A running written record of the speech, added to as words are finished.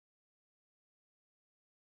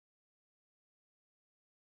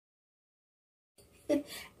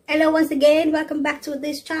Hello once again, welcome back to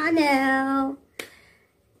this channel.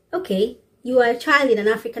 Okay, you are a child in an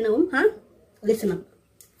African home, huh? Listen up.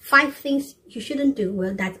 5 things you shouldn't do,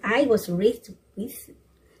 well, that I was raised with.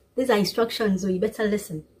 These are instructions, so you better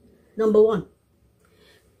listen. Number 1,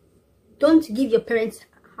 don't give your parents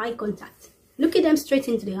eye contact. Look at them straight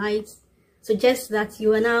into the eyes. Suggests that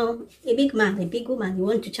you are now a big man, a big woman. You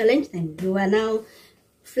want to challenge them. You are now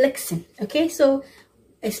flexing. Okay, so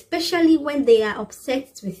especially when they are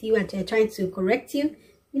upset with you and they're trying to correct you,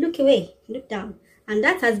 you look away, look down. And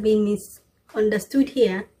that has been misunderstood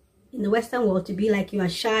here in the Western world to be like you are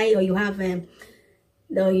shy or you have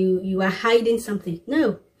you are hiding something.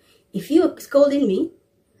 No, if you are scolding me,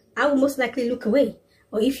 I will most likely look away.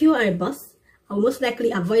 Or if you are a boss, I will most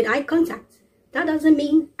likely avoid eye contact. That doesn't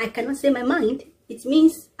mean I cannot say my mind. It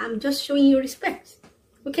means I'm just showing you respect.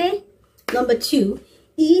 Okay? Number 2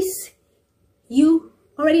 is, you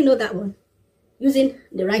already know that one, using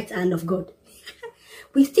the right hand of God.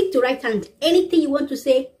 We stick to right hand. Anything you want to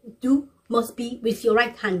say, do, must be with your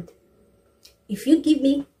right hand. If you give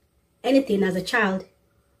me anything as a child,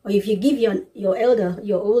 or if you give your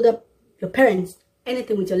parents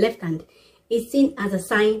anything with your left hand, it's seen as a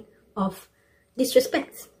sign of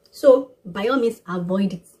disrespect. So by all means,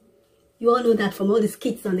 avoid it. You all know that from all the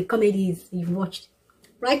skits and the comedies you've watched.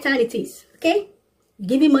 Right hand it is. Okay?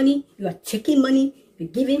 Giving money, you are taking money. You're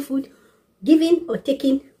giving food, giving or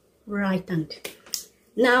taking, right hand.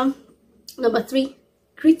 Now, number 3,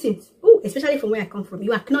 greetings. Oh, especially from where I come from,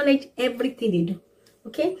 you acknowledge everything they do.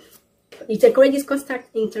 Okay, it encourages constant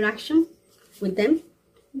interaction with them.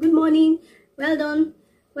 Good morning, well done,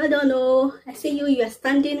 oh, I see you, you are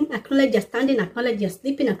standing, acknowledge you're standing, acknowledge you're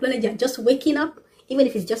sleeping, acknowledge you're just waking up, even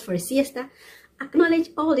if it's just for a siesta. Acknowledge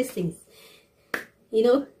all these things. You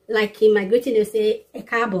know, like in my greeting they say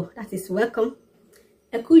ekabo, that is welcome.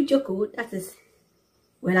 Eku joko, that is,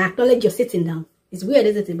 well, I acknowledge you're sitting down. It's weird,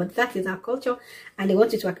 isn't it? But that is our culture, and they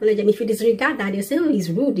want you to acknowledge them. If you disregard that, they say, oh,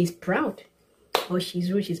 he's rude, he's proud. Or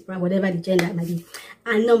she's rude, she's proud, whatever the gender might be.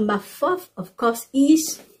 And number 4, of course,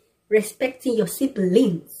 is respecting your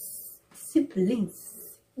siblings.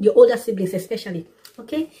 Siblings. Your older siblings especially.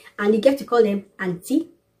 Okay? And you get to call them auntie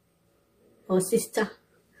or sister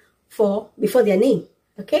before their name.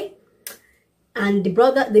 Okay? And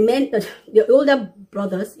the older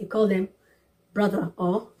brothers, you call them brother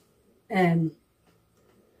or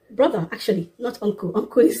brother, actually, not uncle.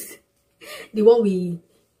 Uncle is the one we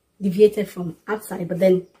deviated from outside. But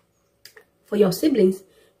then for your siblings,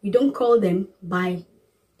 you don't call them by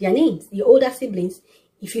their names. The older siblings,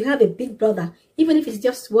 if you have a big brother, even if it's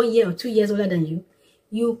just 1 year or 2 years older than you,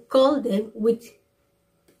 you call them with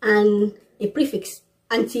a prefix,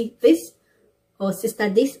 auntie this, or sister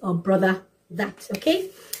this, or brother that. Okay?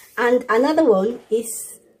 And another one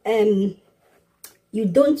is you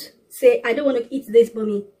don't say, I don't want to eat this,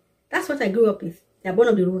 mommy. That's what I grew up with. They're one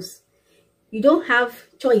of the rules. You don't have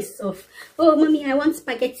choice of, oh, mommy, I want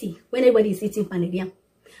spaghetti, when everybody is eating panadiam.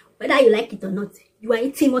 Whether you like it or not, you are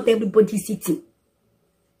eating what everybody is eating.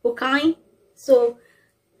 Okay? So,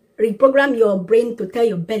 reprogram your brain to tell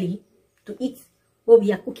your belly to eat what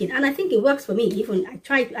we are cooking. And I think it works for me. Even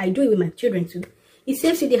I do it with my children too. It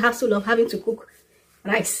saves you the hassle of having to cook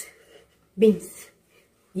rice, beans,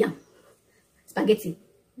 yam, spaghetti,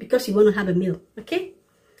 because you want to have a meal. Okay?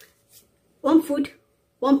 One food,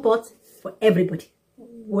 one pot for everybody,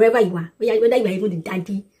 wherever you are, whether you are even the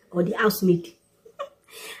daddy or the housemaid.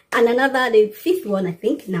 And the 5th one, I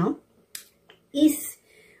think now, is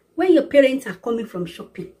when your parents are coming from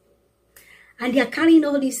shopping and they are carrying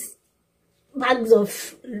all these bags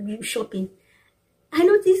of shopping. I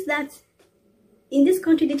noticed that in this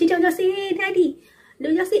country, the teacher will just say, hey, daddy.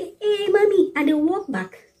 They'll just say, hey, mommy. And they walk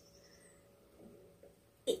back.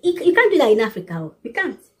 You can't do that in Africa. You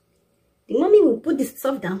can't. The mommy will put this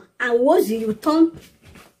stuff down, and once you turn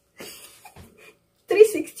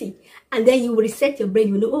 360, and then you will reset your brain.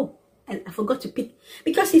 You know, oh, and I forgot to pick,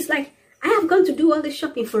 because it's like, I have gone to do all the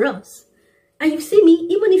shopping for us, and you see me.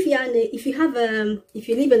 Even if you are if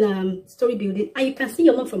you live in a story building, and you can see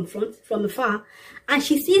your mom from afar, and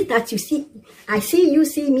she sees that I see you,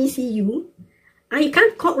 see me, see you, and you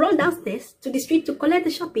can't run downstairs to the street to collect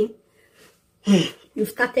the shopping. You've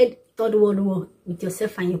started 3rd World War with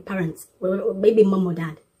yourself and your parents, or maybe mom or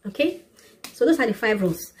dad. Okay, so those are the 5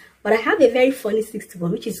 rules. But I have a very funny 6th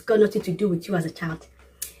one, which has got nothing to do with you as a child.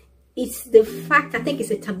 It's the fact, I think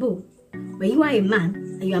it's a taboo. When you are a man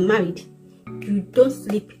and you are married, you don't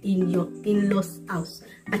sleep in your in-laws' house.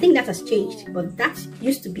 I think that has changed, but that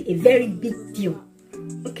used to be a very big deal.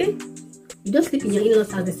 Okay, you don't sleep in your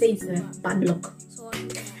in-laws' house. They say it's bad luck.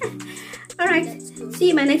 All right, see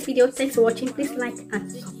you in my next video. Thanks for watching. Please like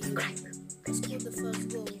and subscribe.